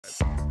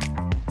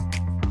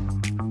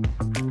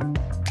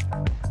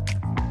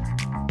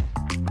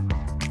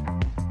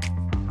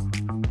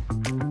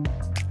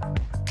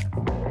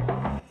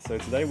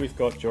today we've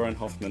got Joran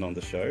Hofman on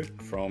the show,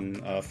 from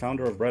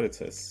founder of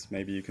Reditus.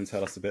 Maybe you can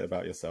tell us a bit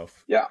about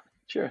yourself. Yeah,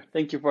 sure.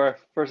 Thank you for,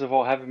 first of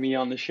all, having me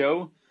on the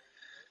show.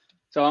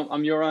 So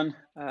I'm Joran,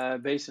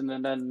 based in the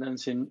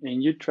Netherlands in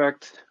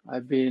Utrecht.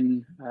 I've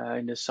been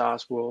in the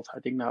SaaS world, I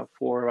think now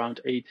for around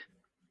 8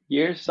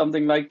 years,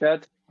 something like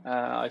that.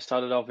 I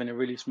started off in a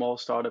really small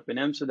startup in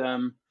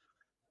Amsterdam,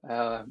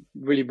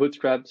 really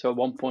bootstrapped. So at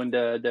one point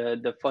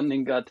the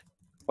funding got,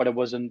 but there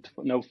wasn't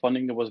no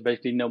funding. There was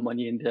basically no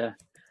money in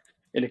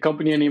the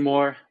company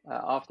anymore.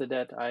 After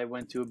that, I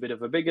went to a bit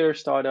of a bigger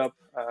startup.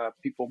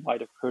 People might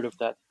have heard of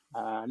that,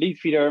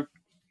 Leadfeeder.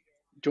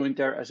 Joined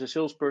there as a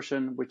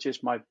salesperson, which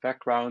is my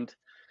background.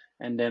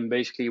 And then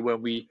basically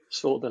when we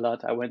sold a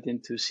lot, I went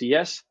into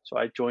CS. So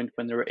I joined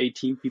when there were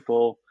 18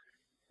 people,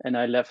 and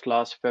I left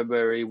last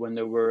February when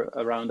there were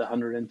around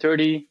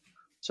 130.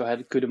 So I had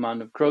a good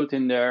amount of growth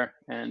in there.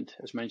 And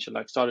as mentioned,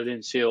 like started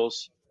in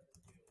sales,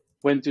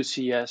 went to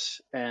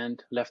CS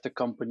and left the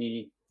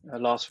company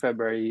last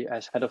February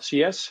as head of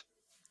CS.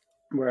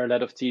 We're a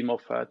led of team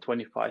of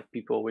 25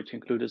 people, which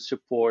included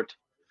support,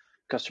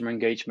 customer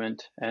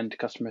engagement, and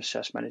customer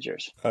success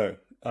managers. Oh,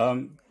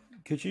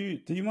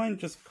 do you mind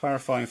just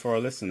clarifying for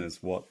our listeners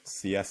what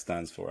CS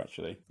stands for,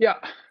 actually? Yeah,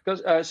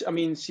 because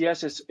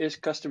CS is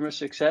customer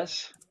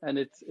success, and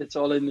it's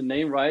all in the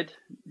name, right?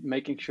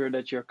 Making sure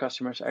that your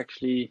customers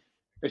actually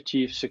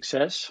achieve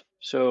success.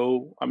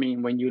 So, I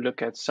mean, when you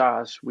look at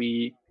SaaS,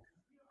 we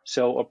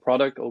sell a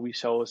product or we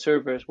sell a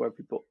service where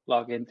people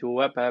log into a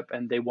web app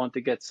and they want to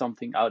get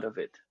something out of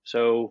it.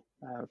 So,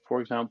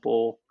 for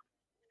example,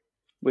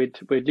 with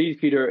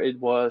Leadfeeder, it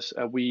was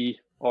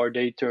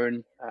they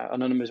turn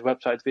anonymous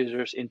website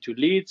visitors into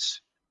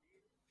leads.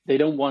 They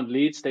don't want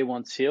leads, they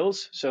want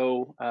sales.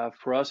 So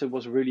for us, it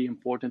was really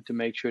important to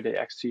make sure they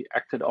actually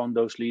acted on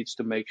those leads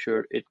to make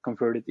sure it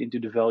converted into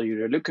the value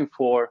they're looking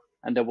for,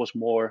 and there was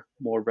more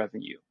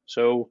revenue.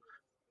 So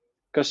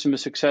customer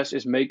success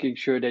is making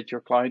sure that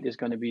your client is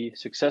going to be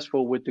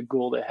successful with the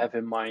goal they have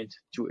in mind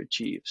to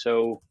achieve.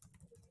 So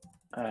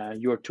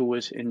your tool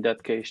is in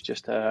that case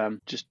just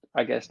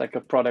I guess like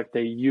a product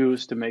they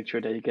use to make sure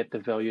they get the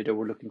value they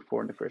were looking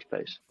for in the first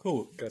place.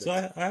 Cool. So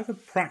I have a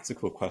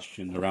practical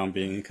question around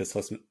being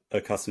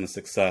a customer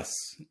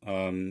success.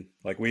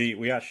 Like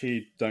we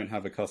actually don't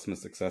have a customer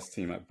success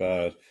team at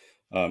Bird.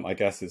 I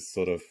guess it's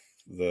sort of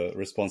the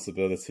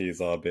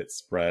responsibilities are a bit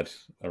spread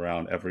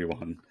around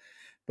everyone.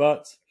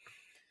 But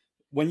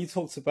when you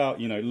talked about,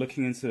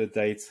 looking into the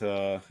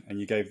data and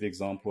you gave the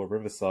example of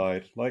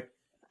Riverside, like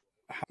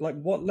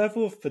what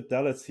level of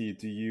fidelity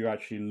do you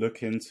actually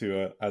look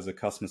into as a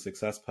customer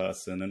success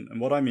person? And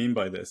what I mean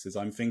by this is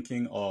I'm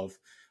thinking of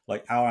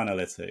like our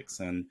analytics,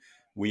 and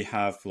we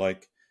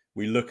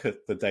look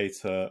at the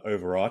data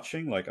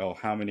overarching, like,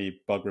 how many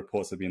bug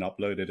reports have been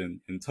uploaded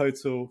in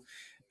total.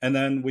 And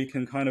then we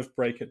can kind of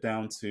break it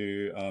down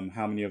to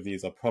how many of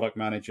these are product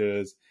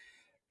managers.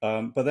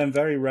 But then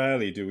very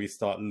rarely do we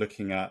start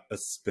looking at a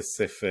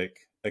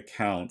specific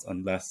account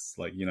unless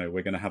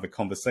we're going to have a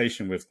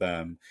conversation with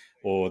them,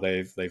 or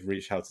they've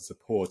reached out to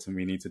support and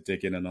we need to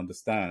dig in and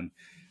understand.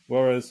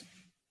 Whereas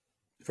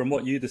from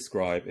what you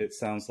describe, it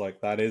sounds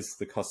like that is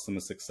the customer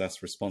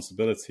success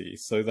responsibility.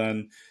 So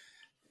then,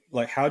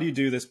 like, how do you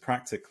do this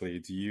practically?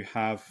 Do you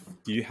have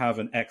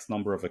an X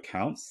number of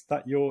accounts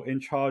that you're in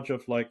charge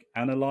of like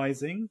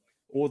analyzing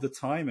all the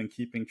time and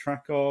keeping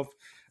track of?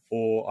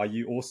 Or are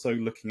you also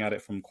looking at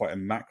it from quite a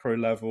macro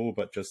level,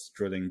 but just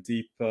drilling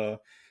deeper?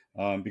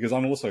 Because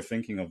I'm also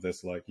thinking of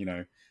this, like,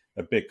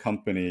 a big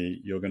company,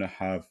 you're going to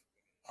have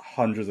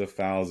hundreds of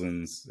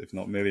thousands, if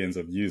not millions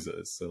of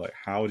users. So like,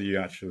 how do you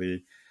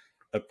actually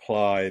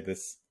apply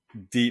this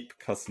deep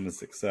customer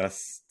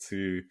success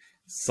to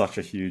such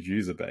a huge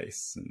user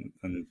base?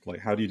 And like,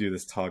 how do you do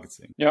this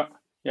targeting? Yeah.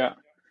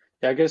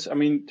 I guess,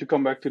 to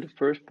come back to the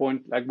first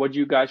point, like what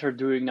you guys are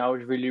doing now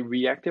is really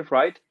reactive,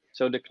 right?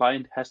 So the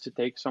client has to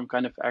take some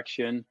kind of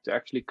action to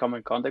actually come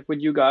in contact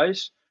with you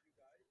guys.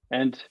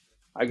 And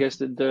I guess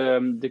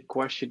the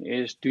question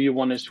is, do you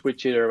want to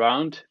switch it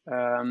around?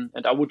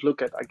 And I would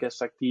look at, I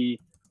guess, like the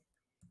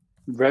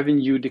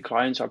revenue the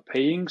clients are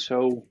paying.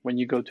 So when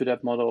you go to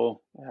that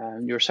model,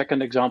 your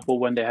second example,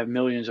 when they have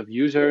millions of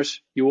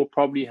users, you will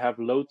probably have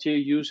low tier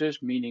users,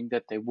 meaning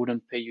that they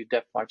wouldn't pay you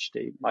that much.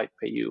 They might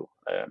pay you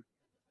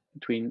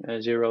between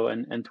 $0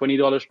 and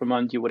 $20 per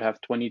month. You would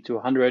have 20 to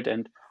 100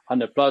 and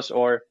 100 plus,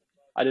 or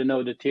I don't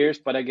know the tiers,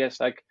 but I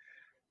guess like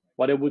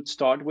what I would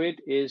start with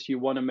is you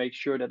want to make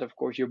sure that, of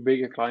course, your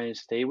bigger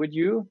clients stay with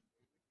you.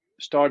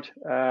 Start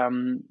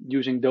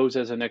using those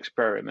as an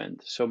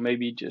experiment. So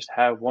maybe just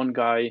have one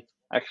guy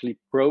actually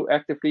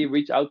proactively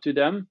reach out to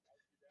them,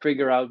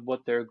 figure out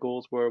what their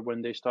goals were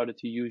when they started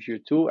to use your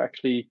tool,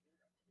 actually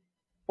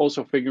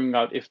also figuring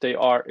out if they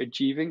are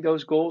achieving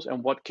those goals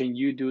and what can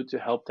you do to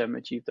help them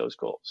achieve those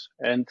goals.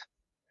 And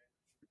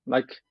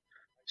like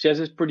CS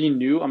is pretty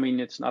new.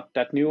 It's not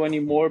that new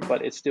anymore,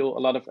 but it's still a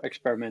lot of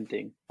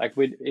experimenting. Like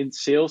in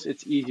sales,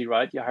 it's easy,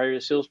 right? You hire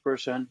a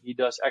salesperson, he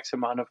does X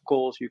amount of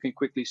calls. You can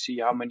quickly see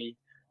how many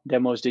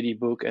demos did he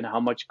book and how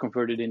much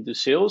converted into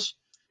sales.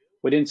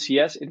 Within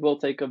CS, it will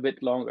take a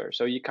bit longer.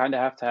 So you kind of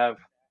have to have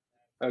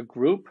a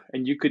group,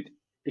 and you could,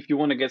 if you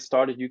want to get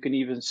started, you can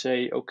even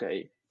say,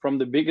 okay, from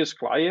the biggest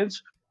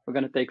clients, we're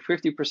going to take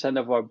 50%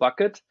 of our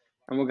bucket,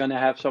 and we're going to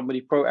have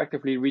somebody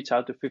proactively reach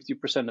out to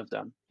 50% of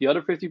them. The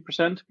other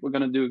 50%, we're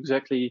going to do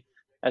exactly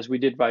as we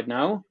did right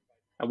now.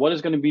 And what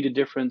is going to be the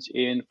difference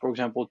in, for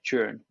example,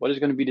 churn? What is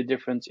going to be the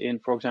difference in,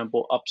 for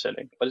example,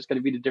 upselling? What is going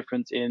to be the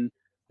difference in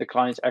the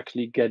clients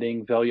actually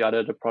getting value out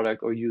of the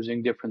product or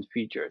using different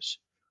features?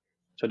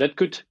 So that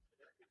could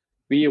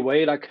be a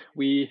way, like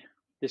we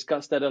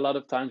discussed that a lot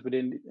of times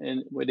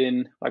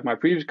within like my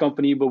previous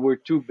company, but we're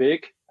too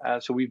big.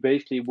 So we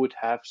basically would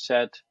have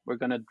said we're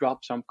going to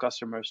drop some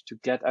customers to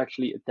get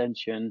actually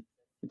attention,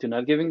 to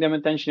not giving them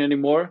attention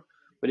anymore.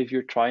 But if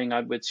you're trying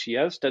out with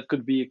CS, that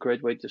could be a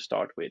great way to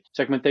start with.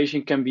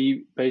 Segmentation can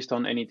be based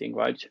on anything,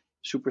 right?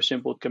 Super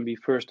simple. It can be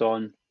first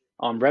on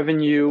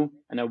revenue,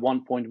 and at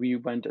one point we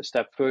went a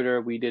step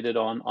further. We did it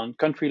on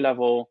country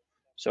level.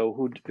 So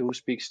who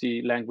speaks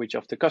the language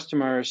of the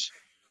customers?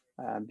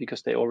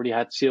 Because they already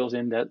had sales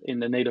in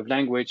the native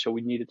language, so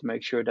we needed to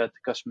make sure that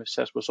the customer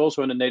success was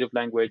also in the native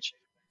language.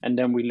 And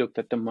then we looked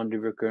at the monthly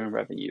recurring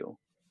revenue.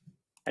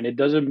 And it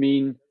doesn't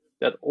mean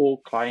that all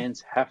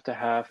clients have to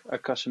have a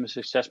customer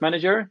success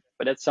manager,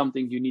 but that's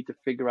something you need to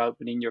figure out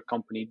within your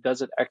company.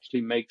 Does it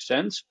actually make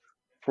sense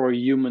for a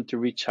human to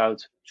reach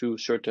out to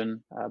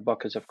certain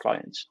buckets of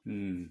clients?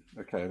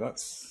 Okay,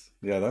 that's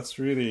a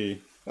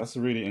really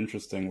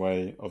interesting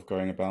way of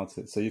going about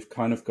it. So you've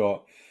kind of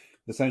got,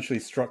 essentially,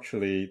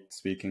 structurally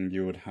speaking,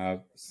 you would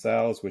have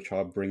sales, which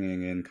are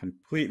bringing in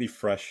completely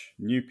fresh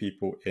new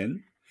people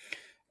in.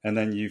 And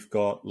then you've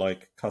got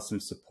like customer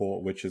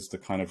support, which is the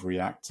kind of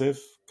reactive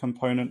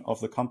component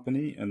of the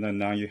company. And then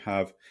now you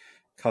have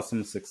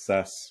customer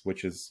success,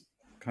 which is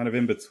kind of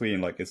in between,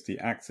 like it's the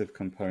active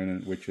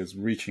component, which is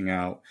reaching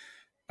out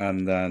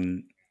and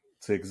then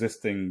to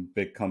existing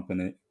big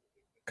company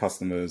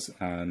customers,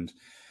 and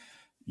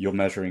you're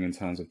measuring in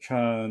terms of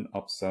churn,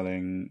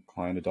 upselling,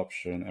 client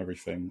adoption,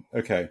 everything.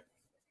 Okay.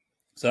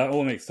 So that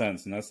all makes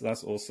sense. And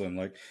that's awesome.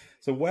 Like,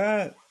 so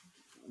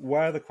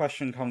where the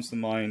question comes to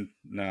mind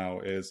now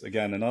is,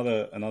 again,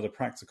 another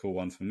practical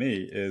one for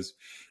me is,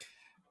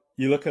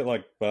 you look at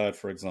like Bird,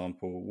 for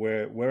example.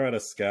 We're at a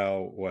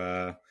scale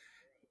where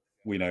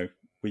we know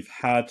we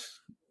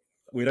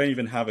don't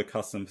even have a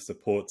customer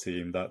support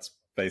team. That's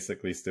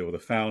basically still the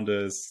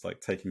founders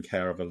like taking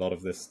care of a lot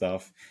of this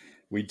stuff.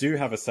 We do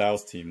have a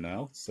sales team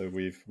now, so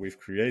we've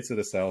created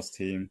a sales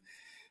team.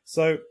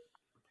 So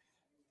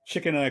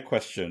chicken and egg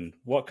question,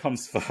 what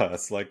comes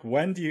first? Like,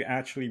 when do you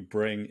actually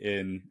bring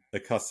in a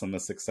customer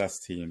success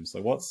team?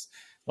 So what's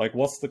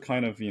the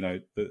kind of,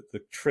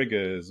 the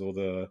triggers or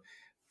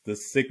the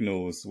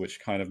signals which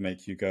kind of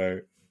make you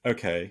go,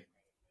 okay,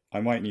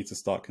 I might need to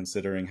start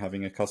considering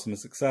having a customer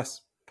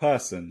success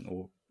person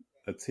or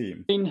a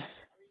team? I mean,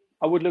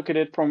 I would look at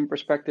it from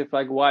perspective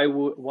like why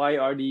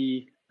are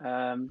the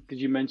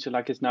because you mentioned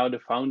like it's now the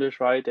founders,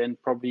 right?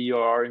 And probably you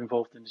are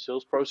involved in the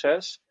sales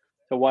process.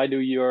 So why do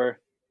your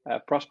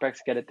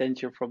prospects get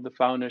attention from the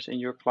founders and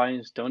your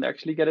clients don't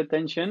actually get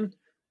attention?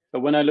 So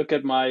when I look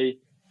at my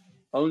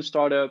own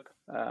startup,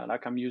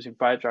 like I'm using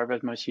Pipedrive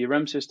as my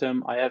CRM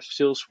system, I have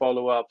sales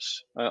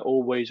follow-ups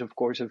always, of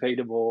course,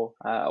 available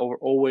or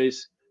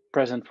always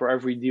present for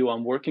every deal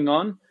I'm working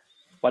on.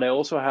 But I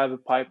also have a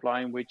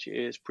pipeline which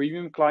is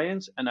premium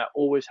clients, and I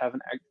always have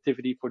an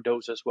activity for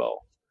those as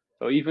well.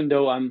 So even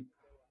though I'm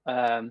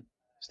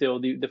still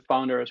the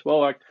founder as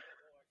well,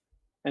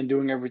 and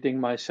doing everything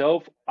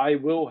myself, I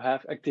will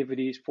have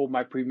activities for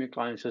my premium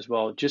clients as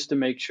well, just to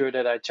make sure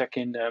that I check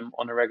in them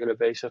on a regular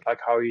basis. Like,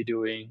 how are you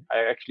doing?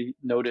 I actually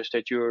noticed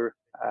that you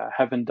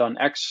haven't done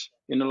X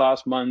in the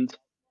last month.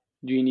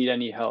 Do you need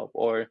any help?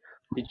 Or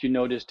did you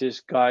notice this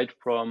guide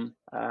from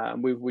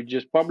we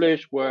just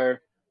published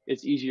where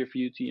it's easier for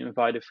you to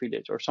invite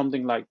affiliates or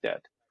something like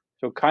that?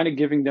 So kind of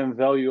giving them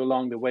value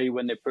along the way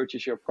when they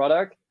purchase your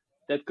product,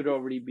 that could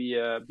already be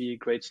a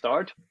great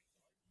start.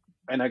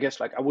 And I guess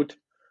like I would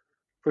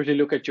firstly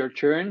look at your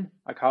churn,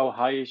 like how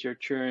high is your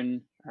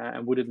churn,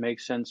 and would it make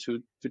sense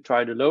to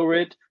try to lower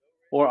it,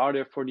 or are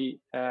there for the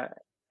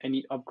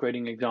any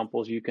upgrading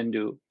examples you can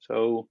do?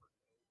 So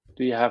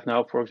do you have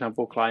now, for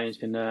example, clients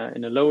in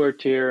a lower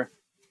tier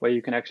where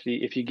you can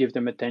actually, if you give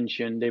them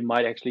attention, they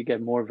might actually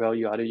get more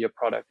value out of your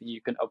product and you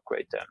can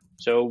upgrade them.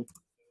 So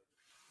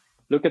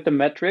look at the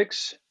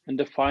metrics and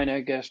define,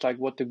 I guess, like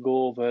what the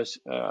goal of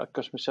a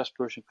customer success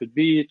person could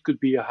be. It could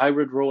be a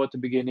hybrid role at the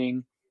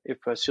beginning.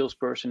 If a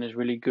salesperson is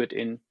really good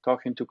in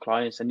talking to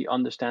clients and he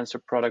understands the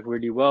product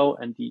really well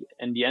and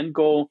the end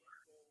goal,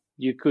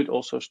 you could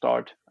also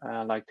start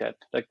like that.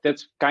 Like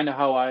that's kind of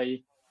how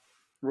I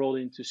rolled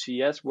into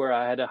CS, where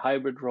I had a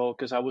hybrid role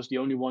because I was the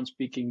only one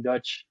speaking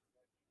Dutch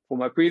for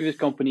my previous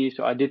company.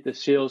 So I did the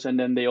sales, and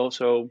then they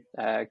also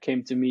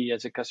came to me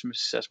as a customer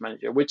success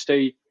manager, which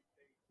they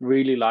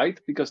really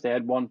liked because they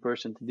had one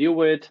person to deal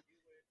with.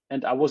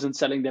 And I wasn't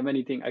selling them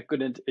anything I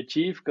couldn't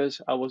achieve because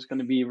I was going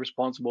to be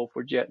responsible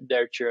for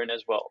their churn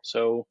as well.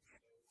 So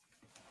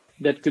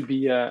that could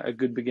be a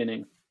good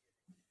beginning.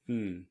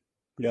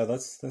 Yeah, Yeah,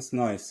 that's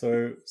nice.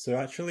 So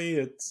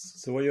actually,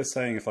 so what you're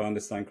saying, if I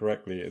understand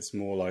correctly, it's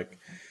more like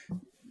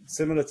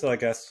similar to, I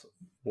guess,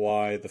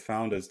 why the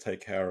founders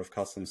take care of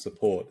customer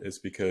support is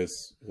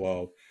because,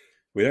 well,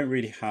 we don't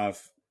really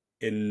have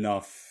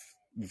enough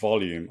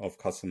volume of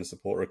customer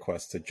support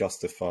requests to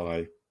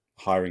justify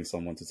hiring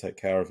someone to take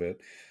care of it.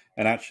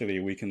 And actually,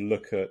 we can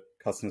look at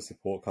customer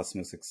support,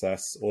 customer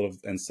success,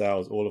 and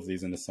sales, all of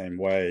these in the same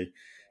way,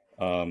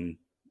 um,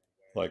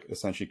 like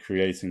essentially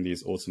creating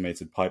these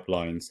automated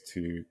pipelines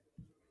to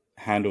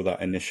handle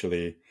that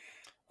initially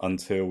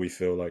until we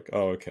feel like,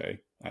 oh, okay,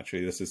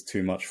 actually, this is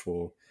too much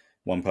for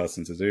one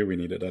person to do. We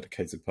need a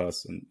dedicated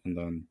person, and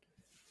then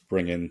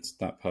bring in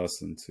that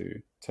person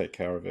to take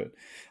care of it.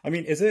 I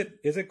mean, is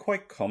it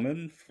quite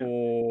common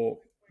for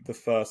the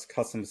first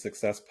customer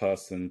success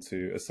person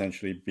to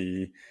essentially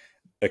be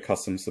a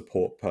customer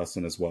support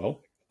person as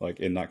well, like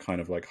in that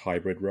kind of like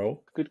hybrid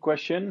role? Good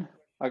question.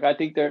 Like I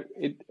think there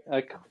it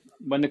like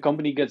when the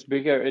company gets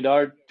bigger, it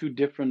are two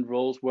different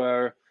roles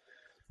where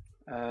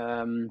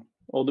a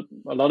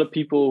lot of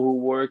people who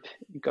worked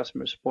in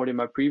customer support in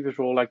my previous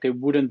role, like they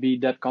wouldn't be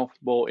that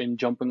comfortable in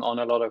jumping on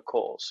a lot of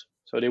calls.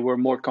 So they were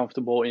more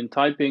comfortable in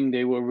typing.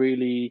 They were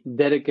really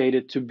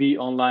dedicated to be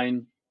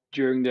online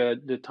during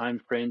the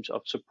time frames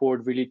of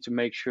support, really to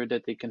make sure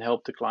that they can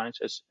help the clients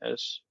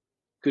as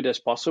good as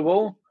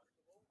possible.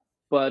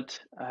 But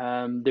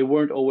they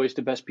weren't always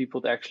the best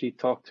people to actually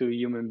talk to a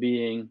human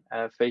being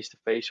face to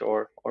face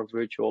or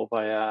virtual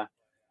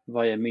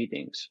via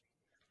meetings.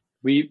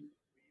 We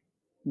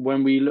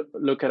when we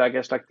look at, I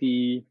guess, like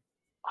the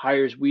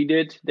hires we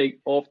did, they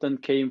often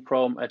came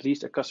from at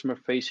least a customer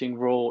facing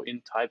role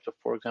in types of,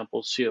 for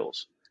example,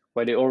 sales,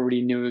 where they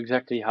already knew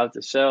exactly how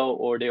to sell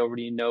or they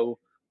already know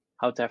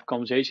how to have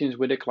conversations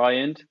with a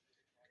client.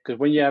 Because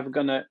when you have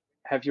gonna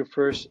have your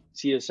first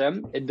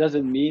CSM, it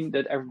doesn't mean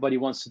that everybody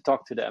wants to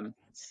talk to them.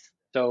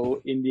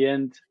 So in the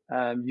end,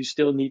 you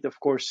still need, of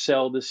course,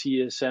 sell the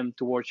CSM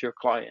towards your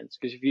clients.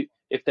 Because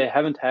if they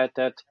haven't had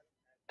that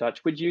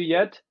touch with you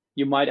yet,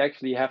 you might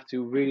actually have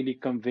to really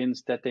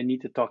convince that they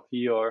need to talk to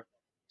your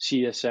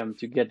CSM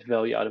to get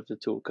value out of the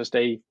tool, because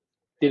they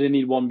didn't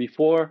need one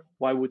before.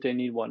 Why would they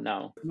need one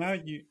now? Now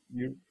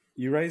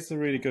you raised a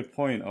really good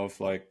point of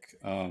like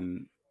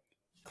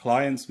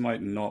clients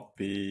might not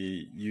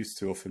be used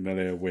to or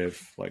familiar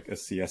with like a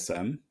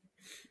CSM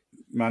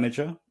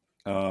manager,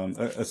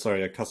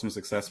 sorry, a customer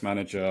success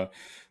manager.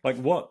 Like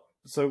what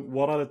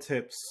are the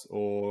tips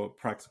or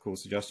practical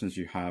suggestions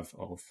you have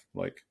of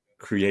like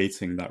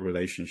creating that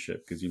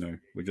relationship? Because,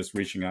 we're just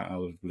reaching out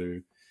of the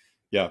blue.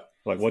 Yeah.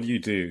 Like, what do you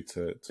do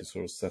to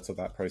sort of settle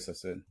that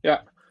process in?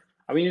 Yeah,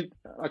 I mean,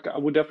 like I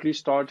would definitely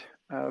start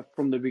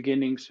from the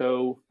beginning.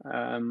 So,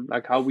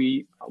 like how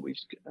we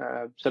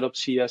set up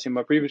CS in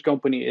my previous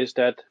company is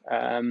that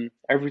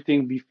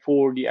everything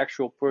before the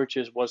actual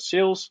purchase was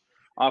sales.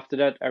 After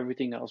that,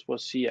 everything else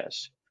was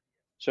CS.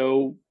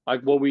 So,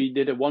 like what we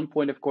did at one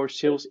point, of course,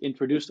 sales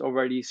introduced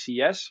already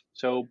CS.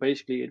 So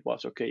basically, it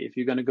was okay. If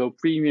you're going to go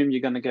premium,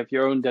 you're going to have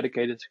your own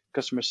dedicated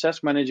customer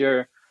success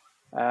manager.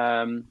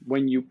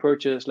 When you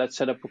purchase, let's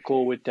set up a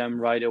call with them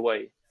right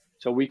away.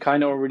 So we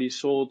kind of already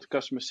sold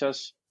customer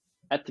success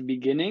at the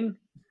beginning,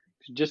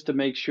 just to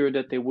make sure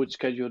that they would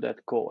schedule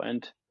that call.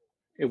 And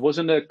it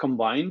wasn't a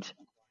combined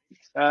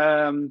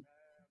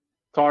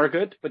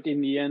target, but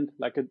in the end,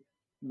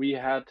 we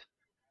had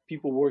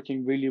people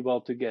working really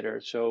well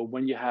together. So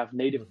when you have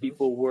native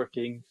people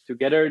working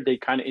together, they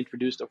kind of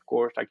introduced, of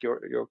course, like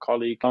your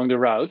colleague along the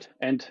route.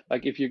 And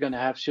like if you're going to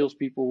have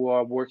salespeople who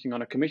are working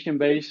on a commission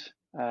base,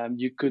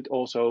 you could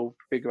also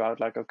figure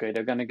out like, okay,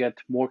 they're going to get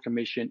more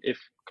commission if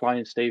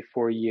clients stay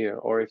for a year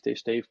or if they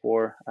stay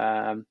for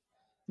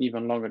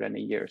even longer than a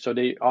year. So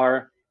they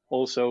are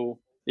also,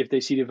 if they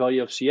see the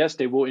value of CS,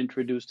 they will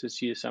introduce the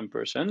CSM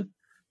person.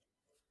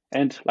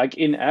 And like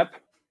in app,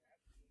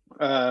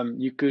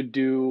 you could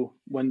do,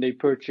 when they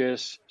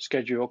purchase,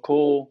 schedule a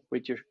call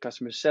with your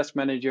customer success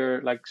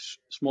manager, like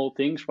small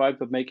things, right?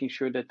 But making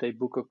sure that they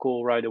book a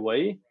call right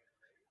away.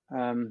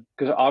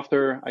 Because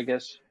after, I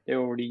guess, they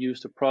already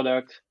used the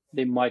product,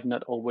 they might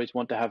not always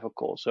want to have a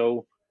call.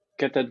 So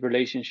get that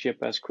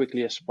relationship as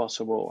quickly as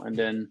possible and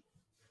then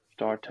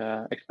start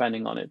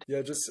expanding on it.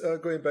 Yeah, just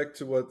going back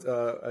to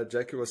what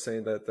Jacky was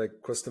saying, that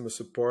like customer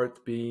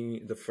support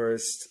being the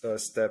first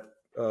step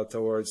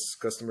towards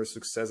customer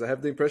success. I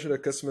have the impression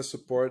that customer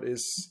support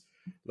is,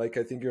 like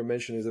I think you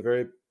mentioned, is a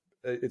very,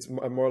 it's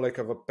more like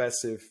of a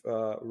passive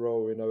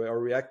role, or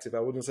reactive.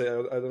 I wouldn't say,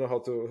 I don't know how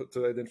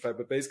to identify,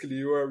 but basically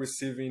you are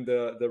receiving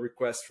the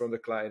request from the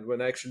client,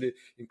 when actually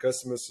in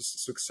customer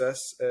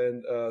success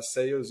and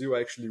sales, you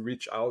actually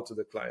reach out to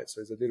the client.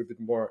 So it's a little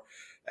bit more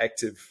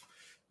active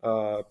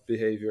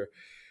behavior.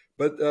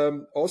 But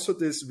also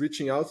this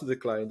reaching out to the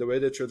client, the way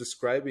that you're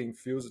describing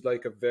feels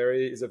like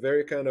is a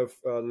very kind of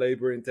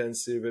labor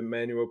intensive and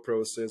manual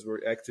process where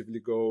you actively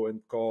go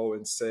and call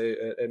and say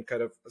and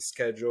kind of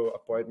schedule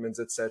appointments,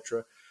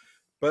 etc.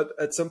 But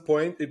at some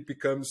point it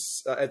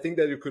becomes, I think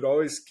that you could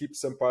always keep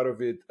some part of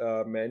it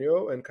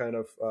manual and kind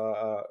of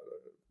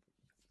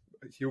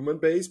human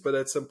based, but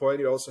at some point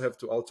you also have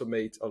to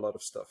automate a lot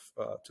of stuff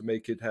to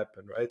make it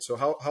happen, right? So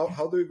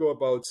how do you go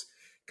about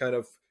kind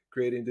of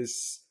creating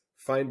this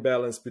fine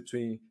balance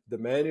between the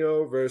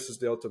manual versus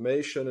the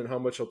automation, and how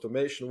much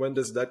automation, when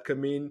does that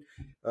come in,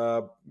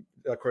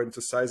 according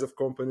to size of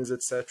companies,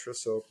 etc.?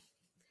 So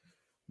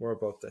more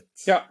about that.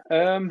 Yeah,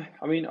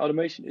 I mean,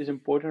 automation is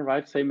important,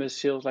 right? Same as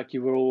sales, like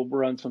you will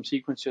run some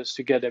sequences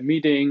to get a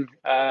meeting.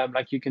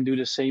 Like you can do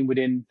the same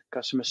within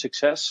customer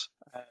success.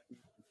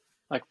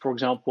 Like for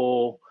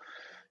example,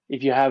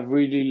 if you have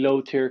really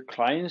low tier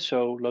clients,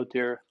 so low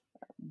tier,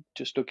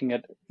 just looking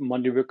at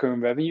monthly recurring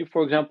revenue,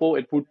 for example,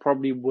 it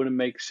wouldn't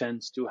make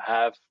sense to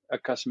have a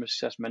customer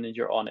success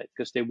manager on it,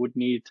 because they would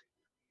need,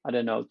 I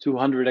don't know,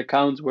 200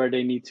 accounts where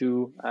they need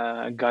to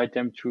guide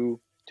them through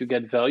to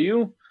get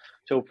value.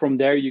 So from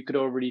there, you could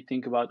already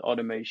think about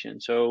automation.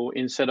 So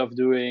instead of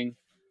doing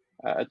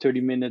a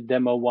 30-minute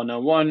demo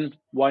one-on-one,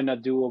 why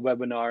not do a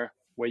webinar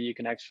where you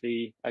can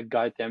actually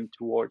guide them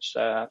towards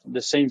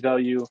the same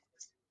value,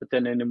 but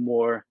then in a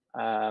more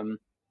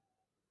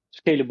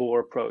scalable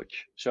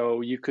approach.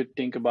 So you could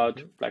think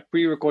about like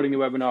pre-recording the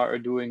webinar or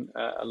doing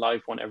a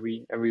live one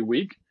every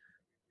week.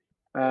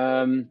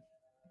 And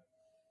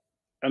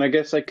I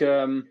guess like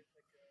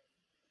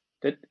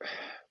that,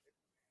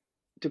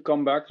 to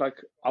come back, like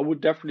I would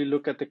definitely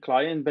look at the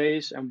client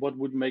base and what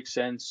would make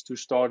sense to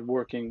start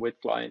working with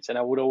clients. And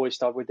I would always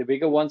start with the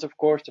bigger ones, of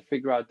course, to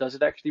figure out, does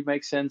it actually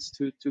make sense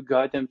to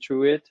guide them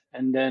through it,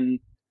 and then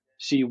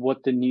see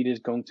what the need is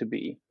going to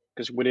be.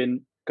 Because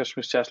within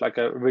customer success, like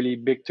a really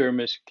big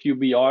term is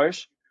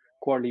QBRs,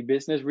 quarterly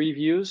business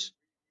reviews.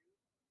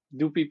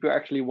 Do people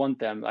actually want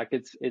them? Like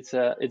it's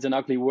an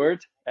ugly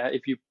word.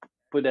 If you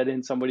put that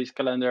in somebody's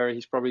calendar,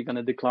 he's probably going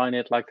to decline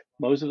it like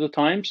most of the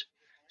times.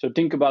 So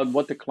think about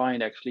what the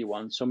client actually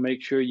wants. So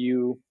make sure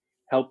you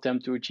help them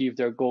to achieve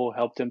their goal,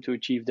 help them to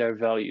achieve their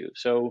value.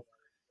 So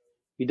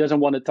he doesn't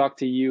want to talk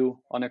to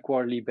you on a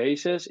quarterly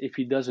basis if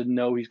he doesn't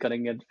know he's going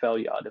to get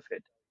value out of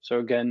it. So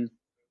again,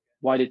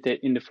 why did they,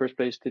 in the first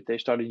place, did they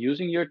started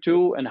using your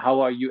tool, and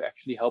how are you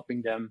actually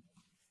helping them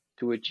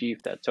to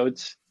achieve that? So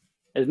it's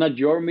not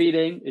your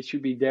meeting. It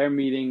should be their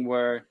meeting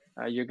where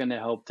you're going to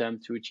help them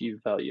to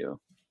achieve value.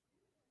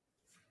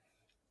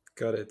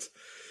 Got it.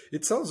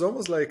 It sounds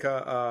almost like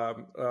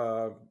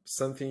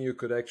something you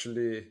could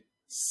actually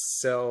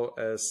sell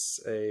as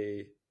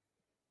a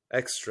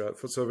extra.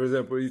 So, for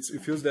example, it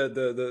feels that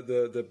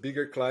the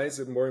bigger clients,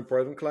 the more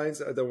important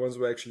clients, are the ones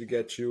who actually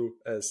get you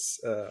as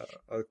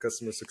a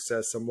customer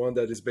success, someone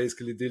that is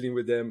basically dealing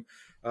with them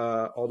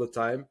all the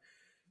time.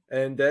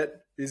 And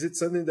that is it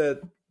something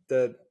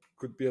that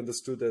could be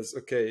understood as,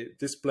 okay,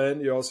 this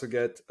plan you also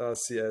get a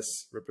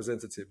CS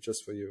representative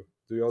just for you.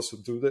 Do you also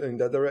do that in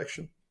that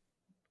direction?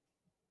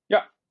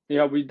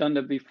 Yeah, we've done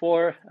that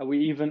before. We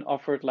even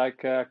offered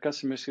like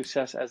customer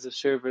success as a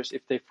service.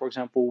 If they, for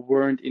example,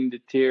 weren't in the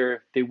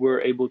tier, they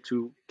were able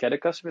to get a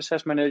customer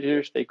success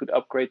manager. They could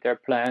upgrade their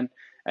plan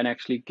and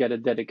actually get a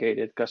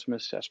dedicated customer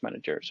success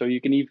manager. So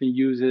you can even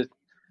use it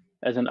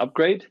as an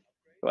upgrade.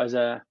 So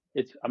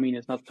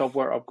it's not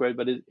software upgrade,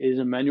 but it is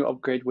a manual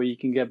upgrade where you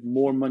can get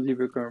more monthly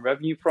recurring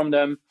revenue from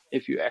them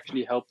if you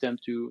actually help them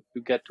to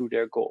get to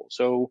their goal.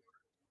 So,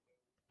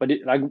 but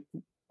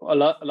a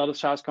lot of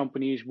SaaS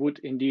companies would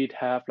indeed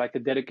have like a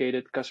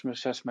dedicated customer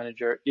success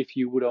manager if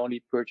you would only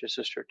purchase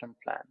a certain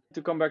plan.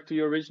 To come back to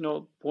your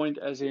original point,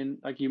 as in,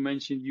 like you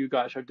mentioned, you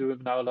guys are doing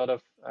now a lot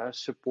of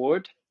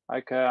support.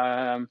 Like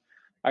I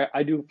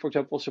do, for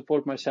example,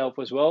 support myself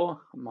as well.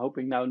 I'm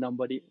hoping now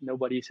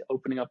nobody's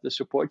opening up the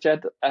support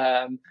chat.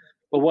 But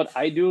what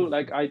I do,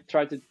 like I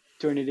try to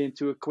turn it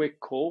into a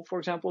quick call, for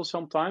example,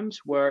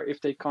 sometimes, where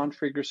if they can't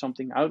figure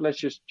something out, let's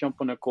just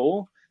jump on a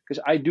call.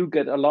 Because I do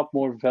get a lot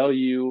more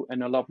value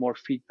and a lot more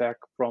feedback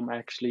from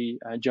actually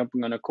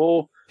jumping on a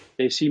call.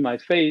 They see my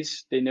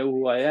face, they know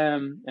who I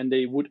am, and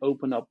they would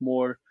open up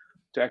more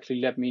to actually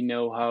let me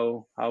know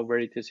how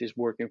Reditus is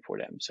working for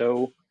them.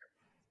 So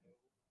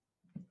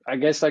I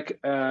guess like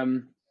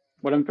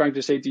what I'm trying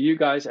to say to you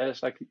guys,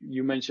 as like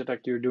you mentioned,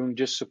 like you're doing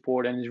just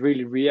support and it's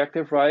really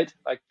reactive, right?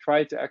 Like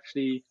try to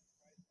actually,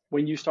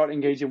 when you start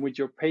engaging with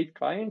your paid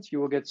clients, you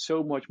will get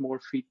so much more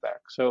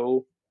feedback.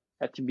 So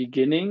at the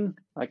beginning,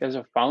 like as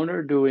a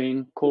founder,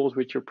 doing calls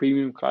with your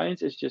premium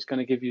clients is just going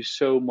to give you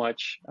so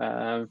much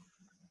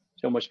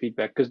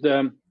feedback. Because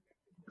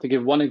to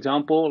give one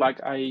example,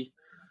 like I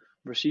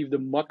received a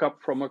mock-up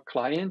from a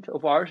client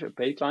of ours, a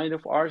paid client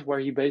of ours, where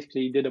he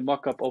basically did a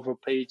mock-up of a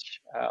page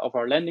of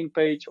our landing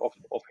page, of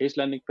his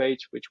landing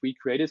page, which we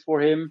created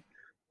for him.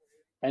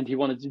 And he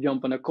wanted to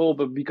jump on a call,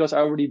 but because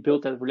I already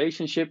built that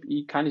relationship,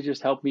 he kind of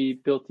just helped me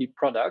build the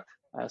product.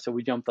 So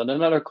we jumped on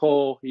another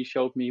call. He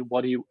showed me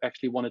what he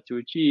actually wanted to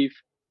achieve.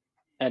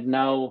 And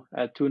now,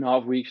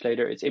 2.5 weeks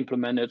later, it's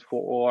implemented for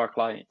all our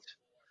clients.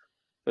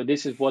 So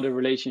this is what a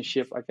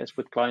relationship, I guess,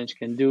 with clients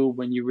can do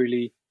when you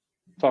really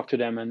talk to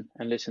them and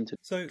listen to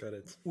them.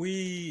 So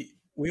we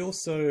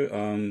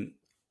also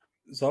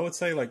So I would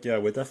say, like, yeah,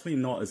 we're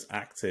definitely not as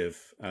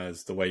active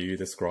as the way you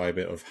describe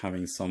it, of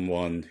having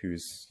someone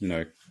who's, you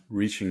know,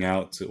 reaching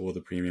out to all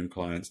the premium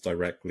clients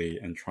directly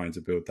and trying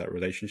to build that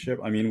relationship.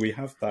 I mean, we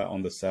have that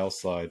on the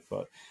sales side,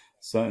 but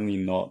certainly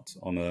not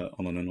on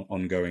an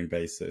ongoing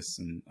basis.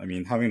 And I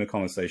mean, having a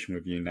conversation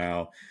with you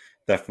now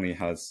definitely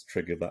has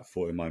triggered that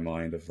thought in my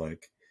mind of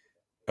like,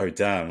 oh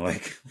damn,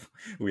 like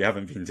we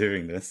haven't been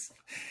doing this.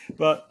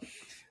 But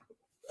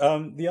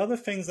the other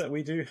things that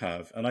we do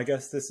have, and I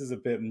guess this is a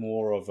bit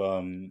more of,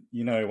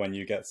 you know, when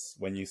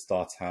you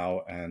start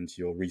out and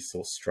you're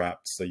resource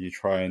strapped, so you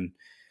try and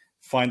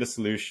find the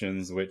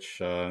solutions which,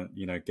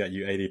 you know, get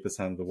you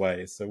 80% of the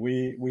way. So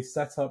we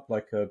set up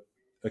like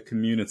a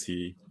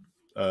community,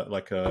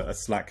 like a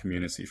Slack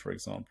community, for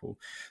example.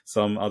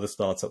 Some other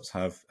startups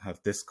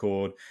have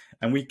Discord,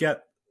 and we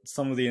get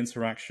some of the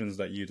interactions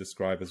that you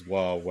describe as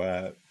well,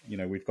 where, you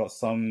know, we've got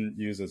some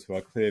users who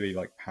are clearly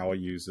like power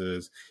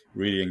users,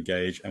 really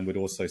engaged, and would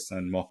also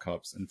send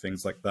mock-ups and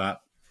things like that.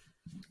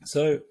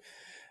 So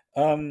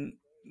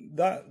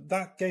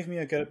that gave me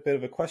a bit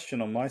of a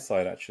question on my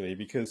side, actually,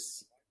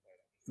 because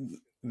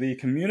the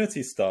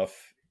community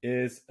stuff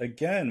is,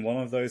 again, one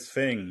of those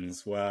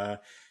things where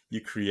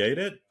you create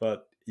it,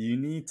 but you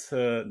need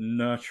to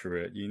nurture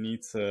it. You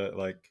need to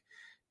like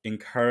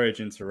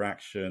encourage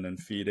interaction and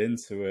feed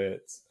into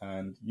it,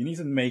 and you need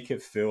to make it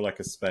feel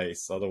like a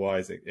space.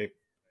 Otherwise it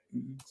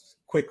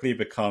quickly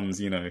becomes,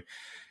 you know,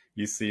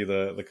 you see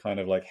the kind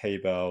of like hay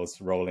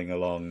bales rolling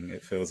along,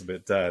 it feels a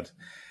bit dead.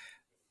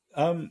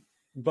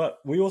 But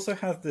we also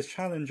have this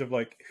challenge of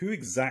like, who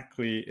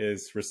exactly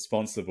is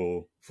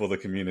responsible for the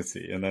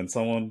community? And then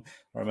someone,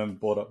 I remember,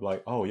 brought up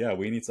like, oh yeah,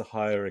 we need to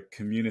hire a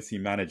community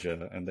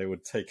manager, and they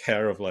would take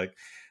care of like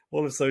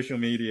all of social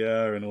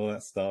media and all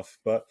that stuff.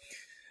 But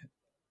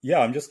yeah,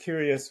 I'm just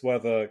curious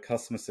whether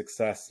customer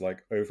success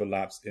like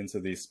overlaps into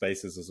these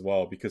spaces as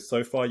well, because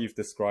so far you've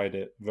described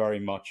it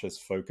very much as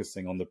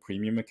focusing on the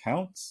premium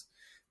accounts,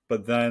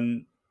 but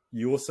then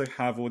you also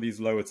have all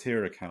these lower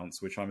tier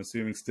accounts, which I'm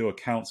assuming still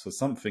accounts for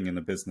something in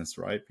the business,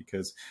 right?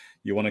 Because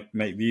you want to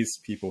make these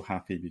people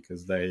happy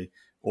because they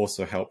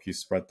also help you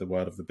spread the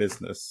word of the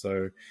business.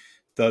 So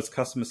does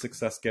customer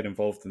success get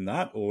involved in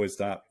that? Or is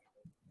that,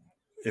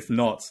 if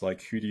not,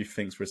 like, who do you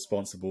think is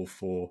responsible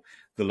for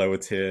the lower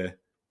tier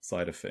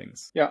side of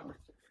things? Yeah,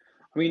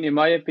 I mean, in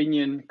my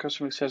opinion,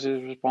 customer success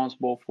is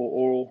responsible for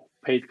all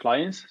paid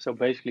clients. So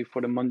basically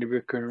for the monthly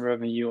recurring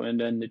revenue and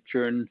then the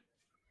churn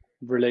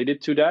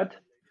related to that.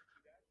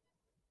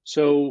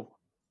 So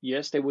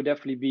yes, they would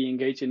definitely be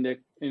engaged in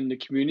the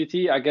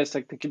community. I guess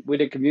like with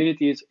the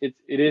community, it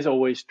is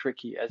always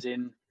tricky, as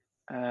in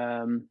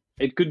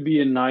it could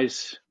be a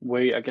nice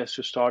way, I guess,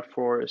 to start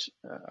for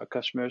a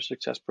customer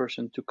success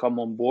person to come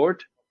on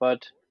board,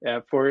 but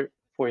for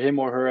him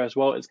or her as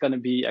well, it's going to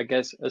be, I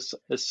guess,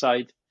 a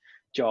side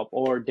job,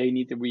 or they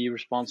need to be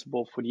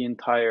responsible for the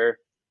entire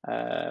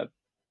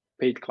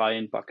paid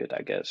client bucket,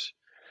 I guess.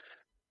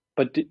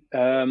 But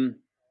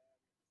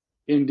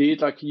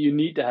indeed, like, you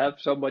need to have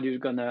somebody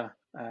who's gonna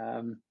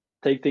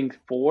take things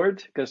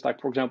forward, because, like,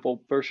 for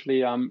example,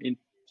 personally, I'm in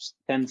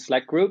 10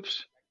 Slack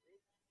groups.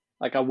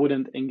 Like, I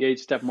wouldn't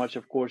engage that much,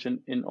 of course,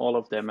 in all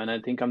of them, and I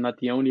think I'm not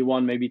the only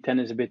one. Maybe 10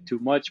 is a bit too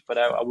much, but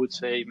I would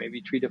say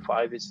maybe 3 to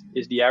 5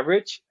 is the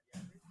average.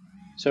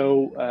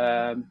 So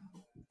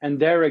and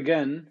there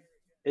again,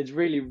 it's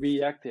really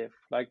reactive.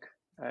 Like,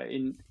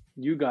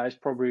 you guys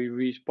probably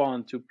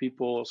respond to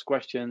people's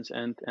questions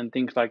and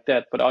things like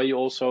that, but are you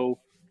also,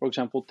 for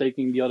example,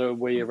 taking the other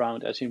way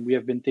around, as in, we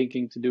have been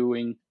thinking to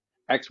doing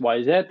X,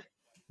 Y, Z,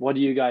 what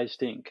do you guys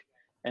think?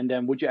 And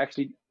then would you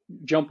actually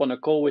jump on a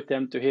call with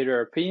them to hear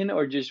their opinion,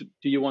 or just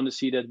do you want to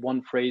see that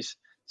one phrase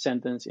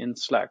sentence in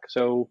Slack?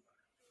 So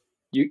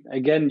you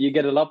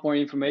get a lot more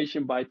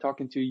information by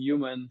talking to a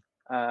human,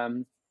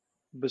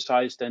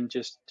 besides than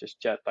just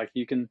chat. Like,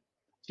 you can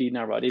see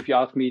now, right? If you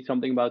ask me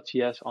something about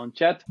CS on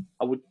chat,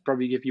 I would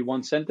probably give you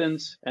one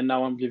sentence, and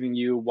now I'm giving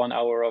you 1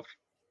 hour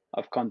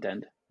of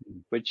content,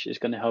 which is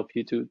going to help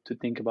you to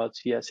think about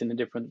CS in a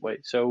different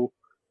way. So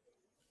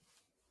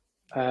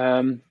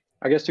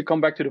I guess to come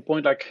back to the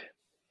point, like,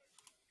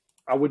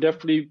 I would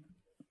definitely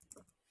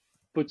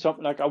put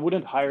something, like, I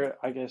wouldn't hire,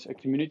 I guess, a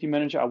community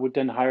manager. I would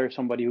then hire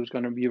somebody who's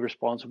going to be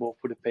responsible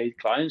for the paid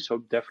clients. So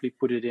definitely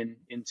put it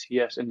in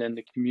CS, and then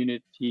the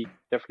community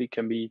definitely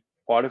can be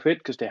part of it,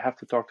 because they have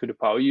to talk to the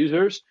power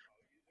users.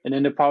 And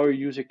then the power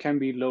user can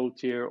be low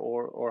tier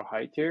or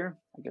high tier.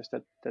 I guess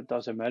that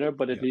doesn't matter,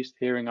 but at least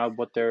hearing out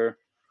what they're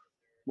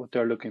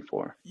looking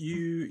for.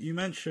 You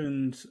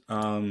mentioned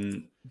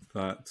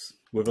that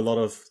with a lot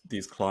of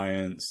these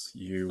clients,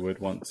 you would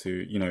want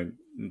to, you know,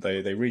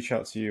 they reach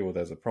out to you, or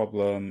there's a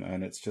problem,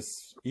 and it's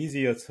just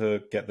easier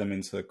to get them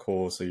into a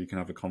call so you can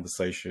have a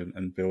conversation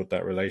and build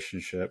that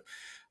relationship.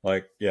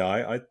 Like,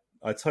 yeah,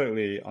 I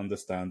totally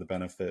understand the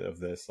benefit of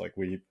this. Like,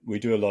 we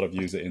do a lot of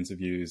user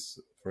interviews,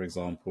 for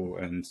example,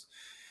 and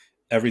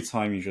every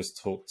time you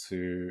just talk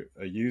to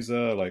a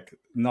user, like,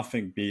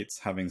 nothing beats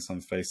having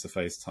some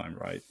face-to-face time,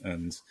 right?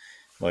 And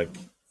like,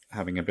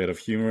 having a bit of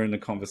humor in the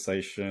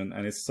conversation.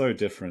 And it's so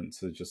different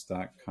to just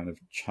that kind of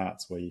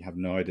chat where you have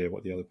no idea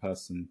what the other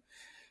person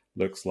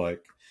looks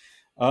like.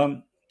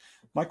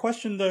 My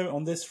question, though,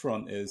 on this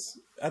front is,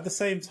 at the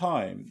same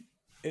time,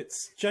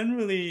 it's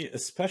generally,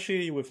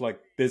 especially with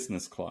like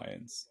business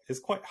clients, it's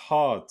quite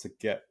hard to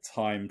get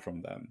time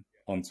from them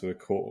onto a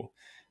call.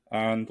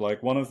 And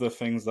like one of the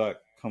things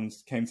that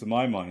came to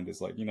my mind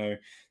is like, they're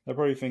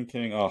probably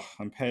thinking, oh,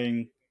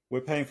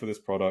 we're paying for this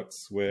product,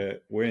 we're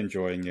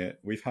enjoying it,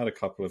 we've had a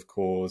couple of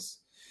calls.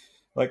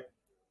 Like,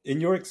 in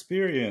your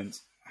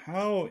experience,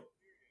 how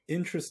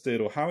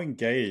interested or how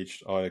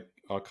engaged are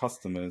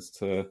customers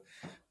to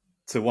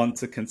want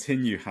to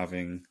continue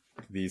having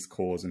these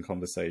calls and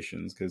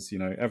conversations? Because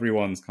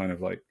everyone's kind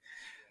of like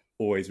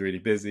always really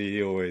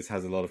busy, always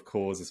has a lot of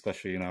calls,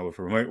 especially now with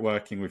remote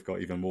working, we've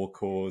got even more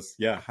calls.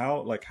 Yeah,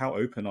 how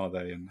open are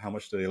they, and how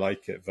much do they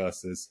like it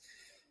versus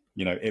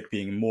it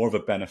being more of a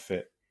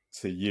benefit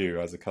to you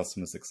as a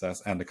customer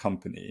success and the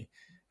company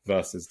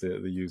versus the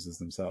users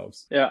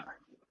themselves? Yeah,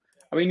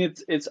 I mean,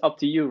 it's up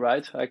to you,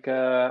 right? Like,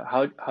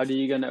 how are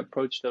you gonna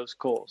approach those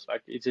calls?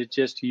 Like, is it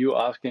just you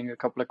asking a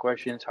couple of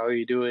questions? How are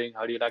you doing?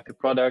 How do you like the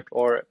product?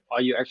 Or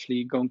are you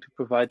actually going to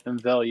provide them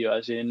value?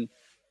 As in,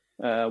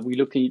 we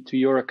looked into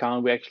your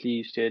account, we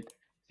actually said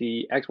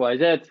the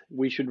XYZ,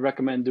 we should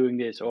recommend doing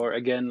this. Or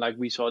again, like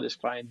we saw this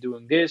client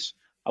doing this,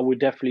 I would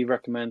definitely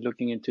recommend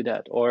looking into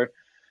that. Or,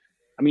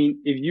 I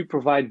mean, if you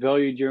provide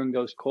value during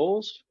those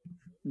calls,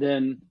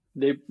 then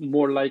they're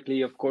more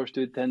likely, of course,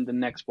 to attend the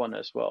next one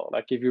as well.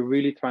 Like if you're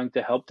really trying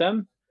to help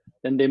them,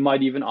 then they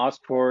might even ask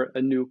for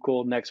a new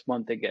call next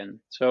month again.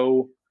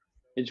 So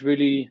it's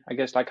really, I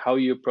guess, like how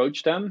you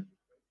approach them.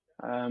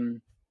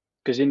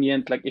 Because in the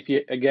end, like if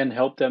you again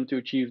help them to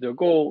achieve their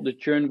goal, the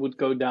churn would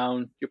go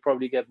down. You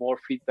probably get more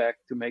feedback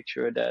to make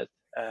sure that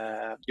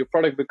your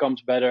product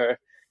becomes better.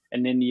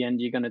 And in the end,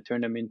 you're going to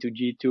turn them into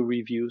G2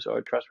 reviews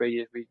or Trust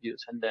Radius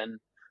reviews, and then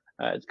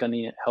it's going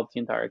to help the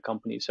entire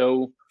company.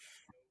 So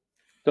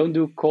don't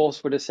do calls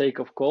for the sake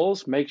of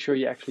calls. Make sure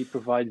you actually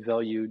provide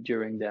value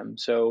during them.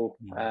 So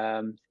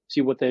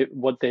see what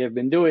they have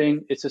been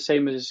doing. It's the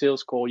same as a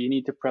sales call. You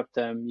need to prep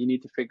them. You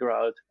need to figure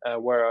out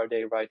where are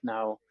they right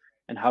now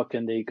and how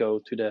can they go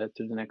to the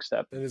next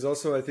step. And it's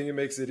also, I think it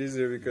makes it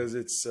easier because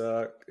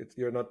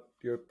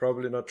you're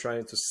probably not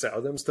trying to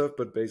sell them stuff,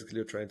 but basically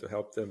you're trying to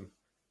help them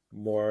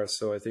more.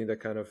 So I think that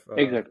kind of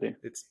exactly,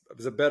 it's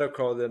a better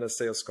call than a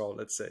sales call.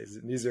 Let's say it's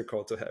an easier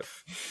call to have.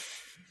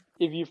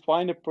 If you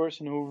find a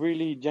person who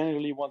really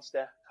genuinely wants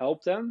to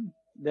help them,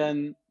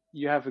 then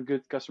you have a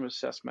good customer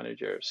success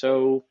manager.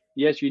 So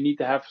yes, you need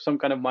to have some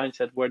kind of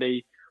mindset where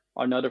they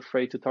are not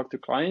afraid to talk to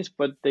clients,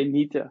 but they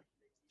need to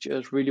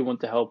just really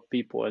want to help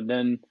people. And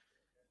then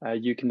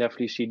you can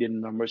definitely see the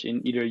numbers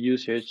in either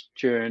usage,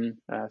 churn,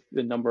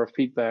 the number of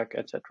feedback,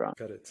 etc.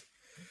 Got it.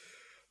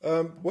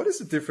 What is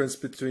the difference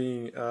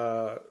between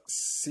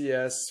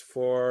CS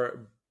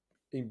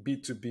in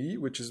B2B,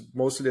 which is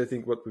mostly, I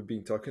think, what we've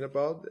been talking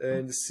about,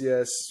 and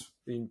CS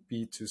in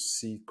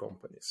B2C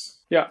companies?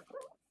 Yeah,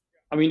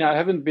 I mean, I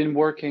haven't been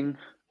working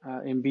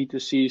in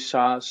B2C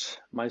SaaS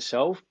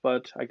myself,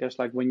 but I guess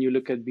like when you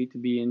look at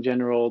B2B in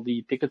general,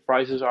 the ticket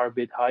prices are a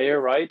bit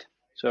higher, right?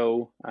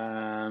 So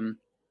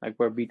like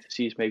where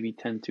B2C is maybe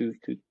 $10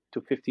 to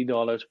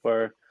 $50,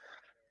 where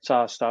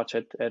SaaS starts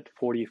at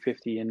 40,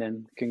 50, and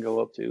then can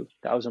go up to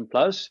 1,000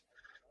 plus.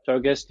 So I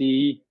guess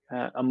the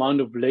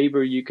amount of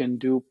labor you can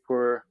do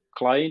per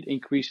client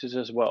increases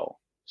as well.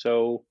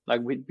 So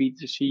like with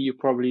B2C, you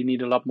probably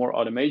need a lot more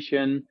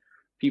automation.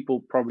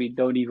 People probably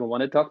don't even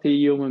want to talk to a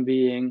human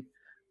being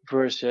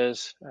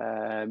versus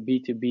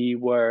B2B,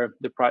 where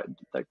the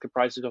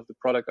prices of the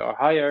product are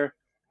higher,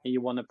 and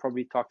you want to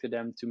probably talk to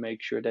them to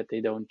make sure that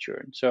they don't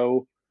churn.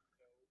 So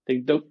I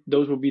think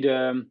those will be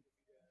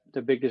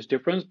the biggest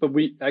difference. But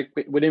we like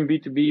within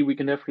B2B, we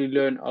can definitely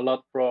learn a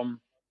lot from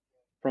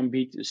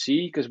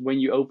B2C, because when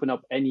you open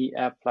up any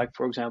app, like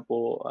for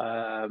example,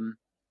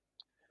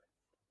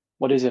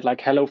 what is it, like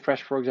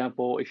HelloFresh, for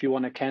example, if you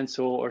want to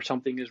cancel or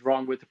something is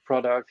wrong with the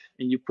product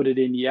and you put it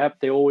in the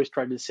app, they always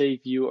try to save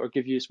you or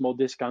give you a small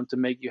discount to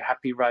make you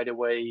happy right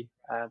away,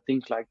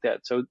 things like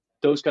that. So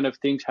those kind of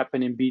things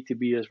happen in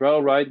B2B as well,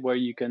 right? Where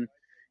you can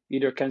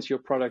either cancel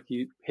your product,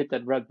 you hit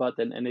that red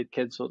button and it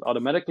cancels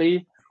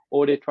automatically,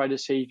 or they try to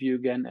save you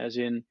again, as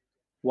in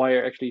while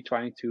you're actually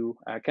trying to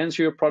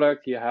cancel your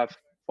product, you have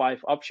 5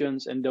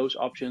 options, and those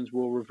options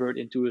will revert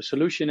into a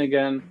solution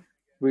again,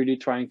 really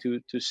trying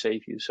to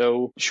save you.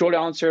 So short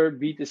answer,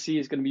 B2C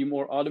is going to be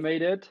more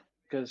automated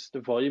because the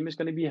volume is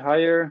going to be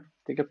higher,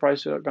 ticket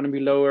prices are going to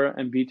be lower,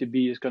 and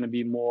B2B is going to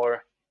be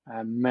more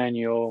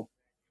manual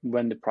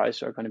when the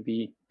prices are going to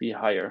be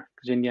higher.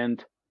 Because in the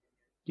end,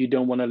 you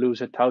don't want to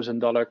lose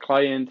 $1,000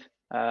 client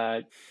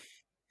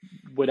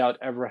without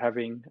ever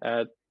having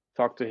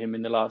talked to him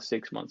in the last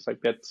 6 months.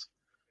 Like that's,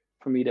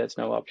 for me, that's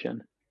no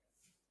option.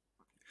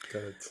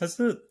 Got it. Has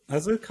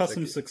the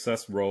customer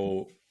success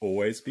role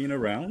always been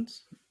around,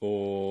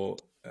 or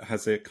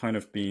has it kind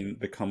of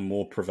become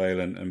more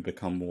prevalent and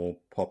become more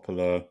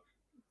popular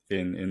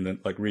in the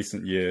like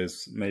recent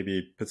years,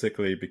 maybe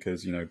particularly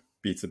because, you know,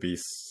 B2B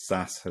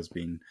SaaS has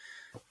been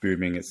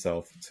booming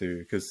itself too.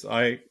 Because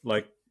I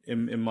like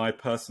in my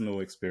personal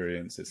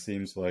experience, it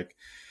seems like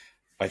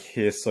I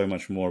hear so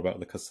much more about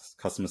the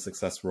customer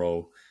success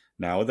role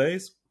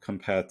nowadays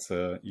compared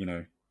to, you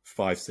know,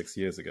 5-6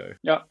 years ago.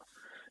 Yeah,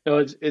 no,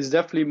 it's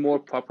definitely more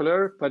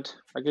popular, but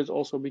I guess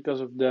also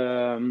because of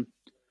the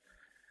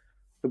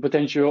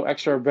potential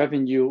extra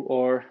revenue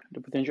or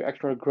the potential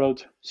extra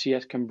growth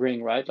CS can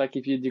bring, right? Like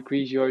if you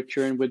decrease your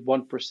churn with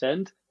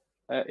 1%,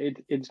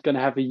 it's going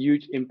to have a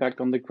huge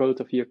impact on the growth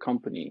of your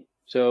company.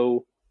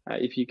 So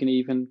if you can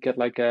even get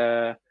like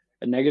a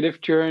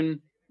negative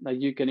churn, like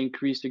you can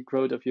increase the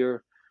growth of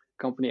your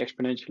company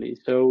exponentially.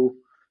 So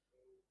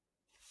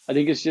I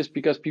think it's just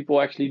because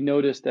people actually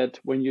notice that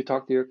when you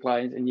talk to your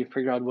clients and you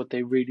figure out what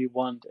they really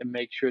want and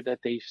make sure that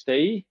they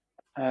stay,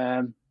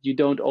 you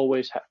don't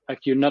always have, like,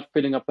 you're not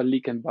filling up a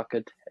leaking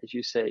bucket, as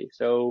you say.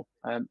 So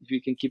if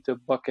you can keep the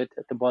bucket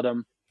at the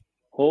bottom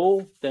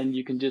whole, then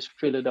you can just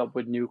fill it up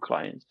with new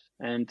clients.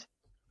 And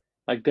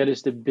like that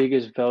is the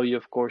biggest value,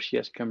 of course,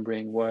 CS can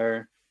bring,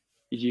 where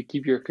if you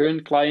keep your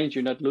current clients,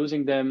 you're not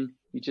losing them.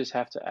 You just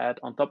have to add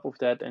on top of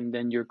that, and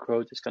then your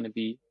growth is going to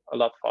be a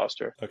lot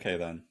faster. Okay,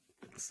 then.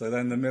 So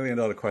then the $1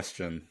 million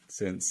question,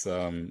 since,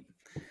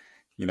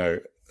 you know,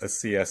 a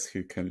CS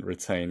who can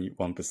retain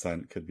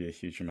 1% could be a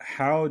huge amount.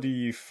 How do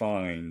you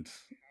find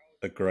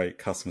a great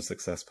customer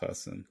success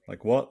person?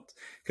 Like what,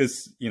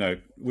 because, you know,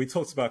 we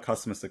talked about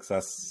customer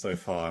success so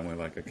far and we're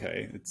like,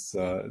 okay, it's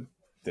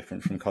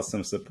different from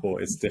customer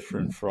support. It's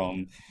different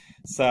from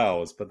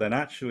sales. But then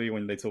actually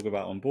when they talk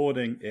about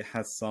onboarding, it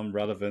has some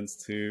relevance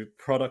to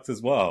product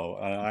as well.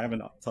 I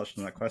haven't touched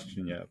on that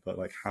question yet, but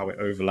like how it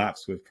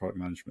overlaps with product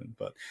management.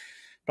 But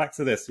back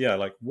to this, yeah,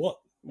 like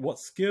what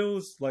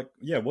skills, like,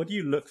 yeah, what do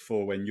you look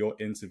for when you're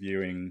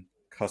interviewing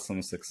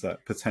customer success,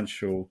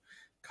 potential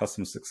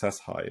customer success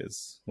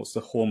hires? What's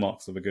the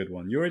hallmarks of a good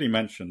one? You already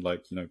mentioned,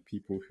 like, you know,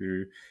 people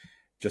who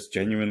just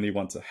genuinely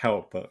want to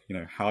help, but, you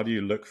know, how do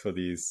you look for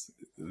these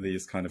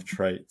kind of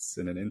traits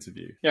in an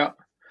interview? Yeah,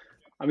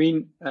 I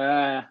mean,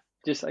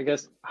 just I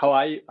guess how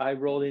I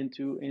rolled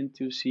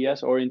into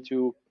CS or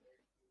into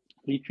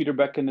Lead Feeder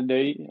back in the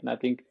day, and I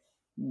think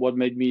what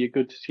made me a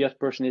good CS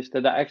person is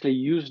that I actually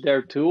used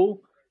their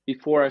tool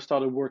before I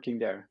started working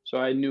there. So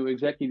I knew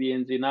exactly the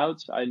ins and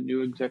outs. I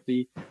knew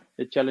exactly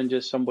the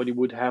challenges somebody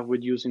would have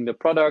with using the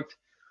product.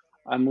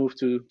 I moved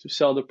to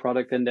sell the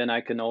product, and then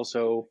I can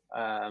also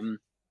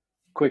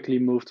quickly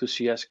move to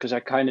CS because I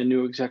kind of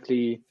knew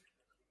exactly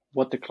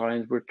what the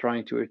clients were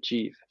trying to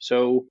achieve.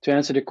 So to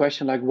answer the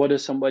question, like what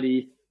does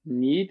somebody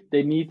need?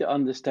 They need to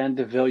understand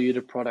the value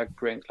the product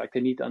brings. Like they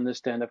need to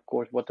understand, of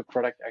course, what the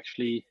product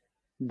actually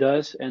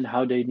does and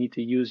how they need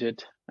to use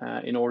it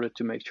in order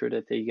to make sure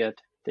that they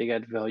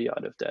get value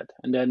out of that.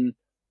 And then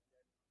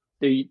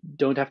they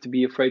don't have to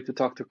be afraid to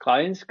talk to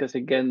clients because,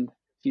 again,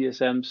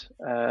 CSMs,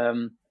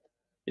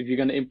 if you're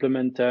going to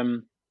implement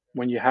them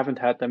when you haven't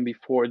had them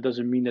before, it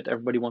doesn't mean that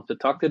everybody wants to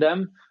talk to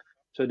them.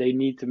 So they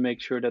need to make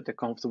sure that they're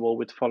comfortable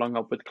with following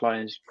up with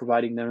clients,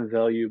 providing them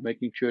value,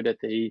 making sure that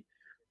they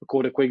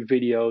record a quick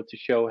video to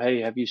show,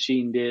 hey, have you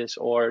seen this?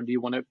 Or do you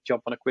want to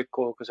jump on a quick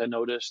call because I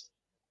noticed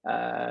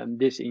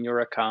this in your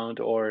account?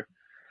 Or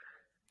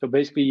so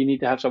basically you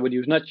need to have somebody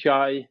who's not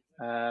shy,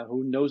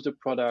 who knows the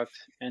product,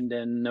 and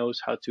then knows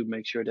how to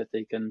make sure that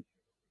they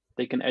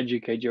can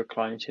educate your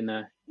clients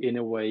in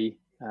a way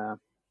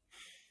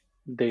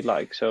they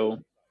like. So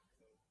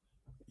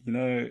you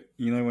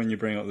know when you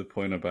bring up the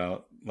point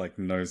about like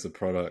knows the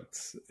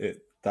product,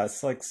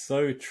 that's like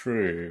so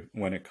true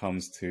when it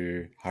comes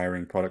to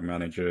hiring product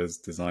managers,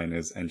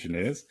 designers,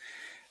 engineers.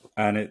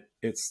 And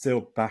it still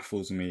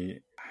baffles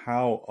me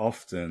how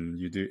often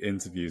you do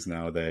interviews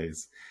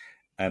nowadays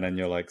and then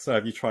you're like, so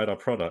have you tried our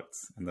product?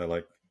 And they're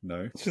like,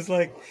 no. It's just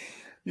like,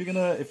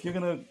 if you're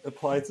gonna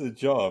apply to the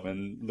job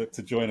and look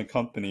to join a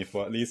company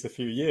for at least a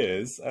few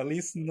years, at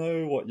least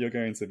know what you're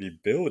going to be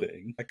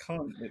building. It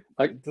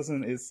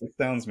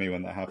astounds me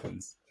when that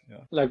happens.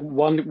 Yeah. Like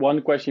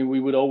one question we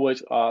would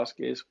always ask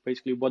is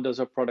basically, what does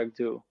our product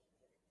do?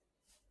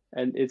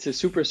 And it's a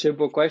super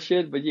simple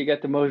question, but you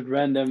get the most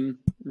random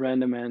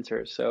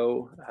answers.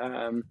 So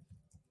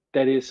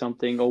that is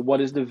something. Or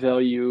what is the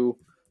value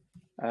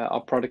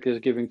our product is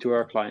giving to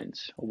our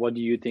clients? Or what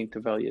do you think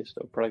the value is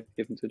of product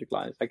given to the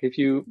clients? Like if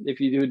you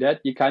do that,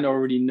 you kind of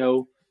already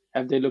know,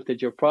 have they looked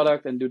at your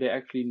product and do they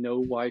actually know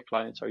why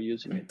clients are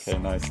using it? Okay,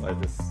 nice. I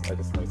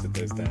just noted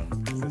those down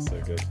because they're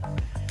so good.